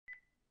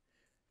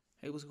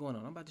Hey, what's going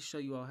on? I'm about to show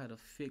you all how to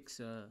fix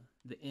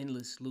the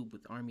endless loop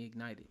with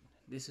ArmyIgnitED.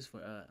 This is for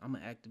I'm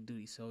an active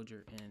duty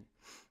soldier, and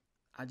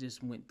I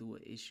just went through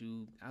an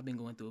issue. I've been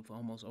going through it for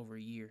almost over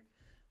a year,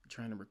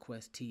 trying to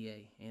request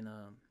TA, and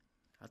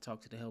I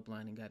talked to the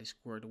helpline and got it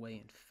squared away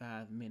in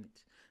 5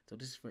 minutes. So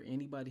this is for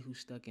anybody who's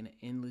stuck in an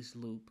endless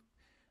loop.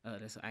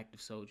 That's an active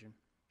soldier.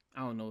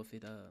 I don't know if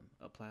it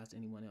applies to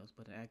anyone else,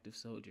 but an active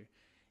soldier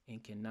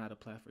and cannot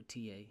apply for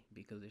TA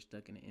because they're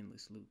stuck in an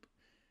endless loop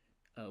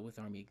with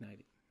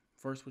ArmyIgnitED.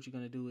 First, what you're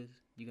going to do is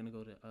you're going to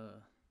go to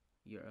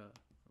your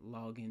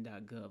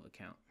Login.gov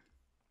account.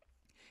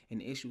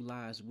 And the issue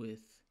lies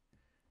with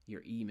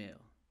your email.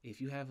 If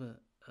you have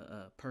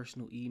a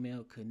personal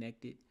email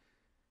connected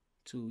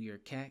to your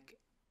CAC,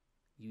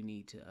 you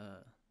need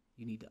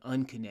to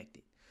unconnect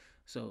it.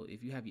 So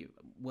if you have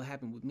what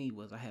happened with me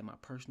was I had my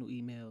personal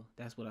email.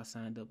 That's what I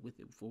signed up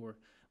with it for.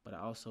 But I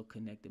also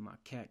connected my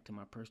CAC to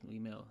my personal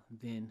email,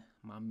 then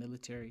my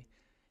military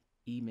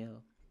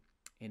email,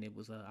 and it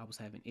was I was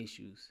having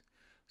issues.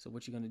 So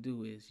what you're gonna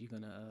do is you're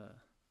gonna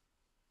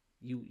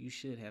you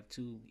should have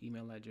two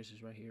email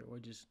addresses right here, or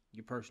just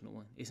your personal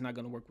one. It's not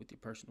gonna work with your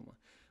personal one,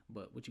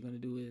 but what you're gonna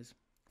do is,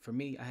 for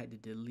me, I had to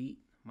delete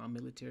my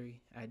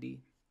military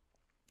ID,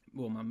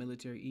 well, my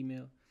military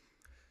email.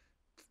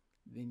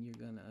 Then you're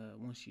gonna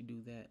once you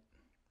do that,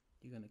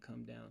 you're gonna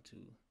come down to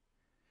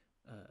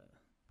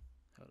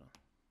hold on.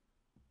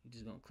 You're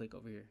just gonna click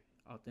over here,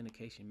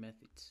 authentication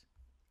methods,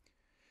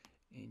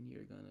 and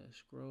you're gonna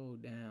scroll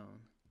down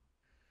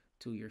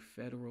to your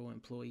federal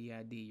employee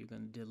ID. You're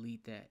going to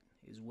delete that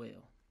as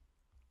well.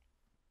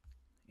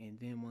 And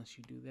then once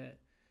you do that,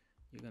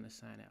 you're going to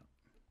sign out.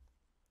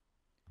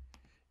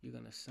 You're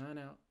going to sign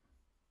out.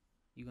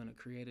 You're going to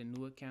create a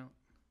new account.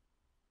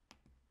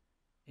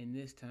 And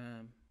this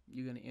time,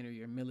 you're going to enter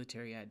your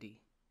military ID.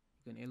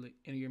 You're going to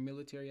enter your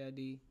military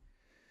ID,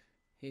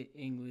 hit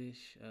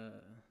English,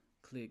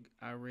 click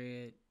I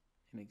read,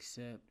 and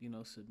accept,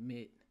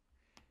 submit.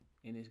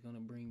 And it's going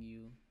to bring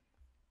you,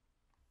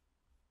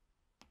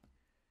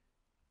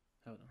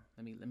 hold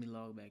on, let me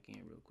log back in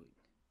real quick,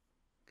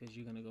 because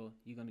you're gonna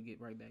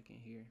get right back in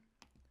here.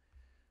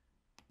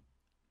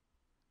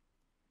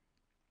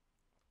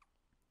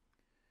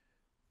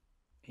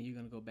 And you're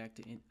gonna go back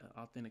to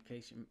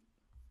authentication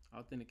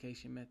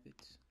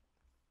methods.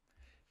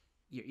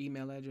 Your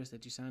email address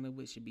that you sign up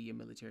with should be your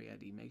military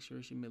ID. Make sure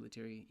it's your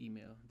military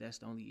email. That's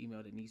the only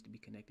email that needs to be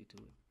connected to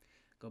it.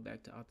 Go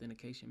back to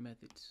authentication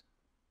methods.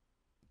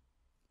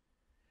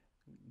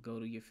 Go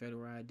to your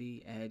federal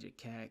ID, add your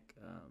CAC,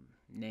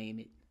 name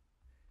it,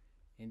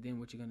 and then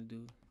what you're gonna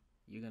do,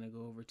 you're gonna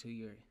go over to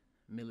your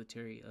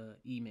military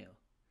email,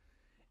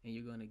 and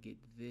you're gonna get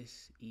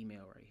this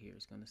email right here.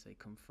 It's gonna say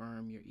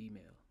confirm your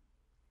email.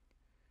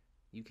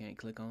 You can't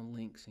click on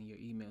links in your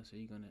email, so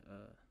you're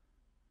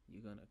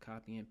gonna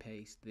copy and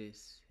paste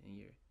this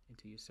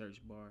into your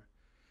search bar.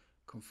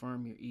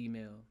 Confirm your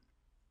email.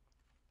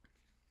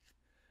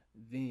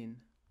 Then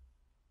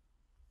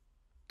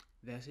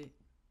that's it.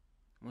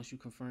 Once you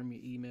confirm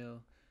your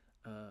email,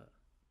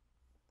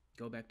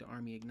 go back to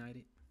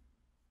ArmyIgnitED,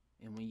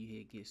 and when you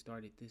hit get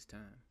started this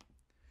time,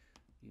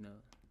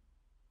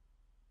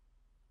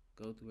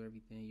 go through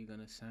everything. You're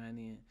gonna sign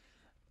in.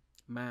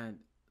 Mine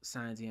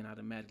signs in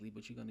automatically,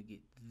 but you're gonna get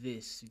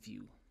this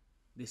view.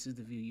 This is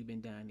the view you've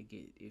been dying to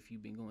get if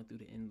you've been going through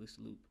the endless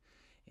loop,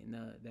 and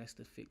that's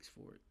the fix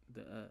for it.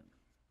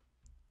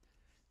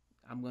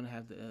 I'm gonna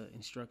have the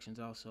instructions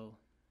also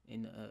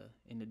in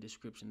the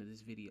description of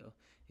this video.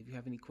 If you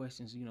have any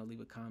questions, leave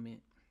a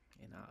comment,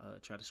 and I'll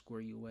try to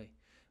square you away.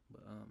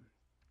 But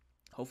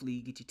hopefully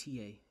you get your TA.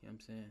 You know what I'm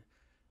saying?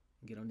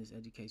 Get on this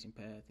education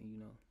path,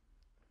 and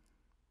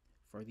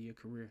further your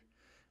career.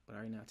 But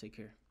all right, now, take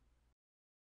care.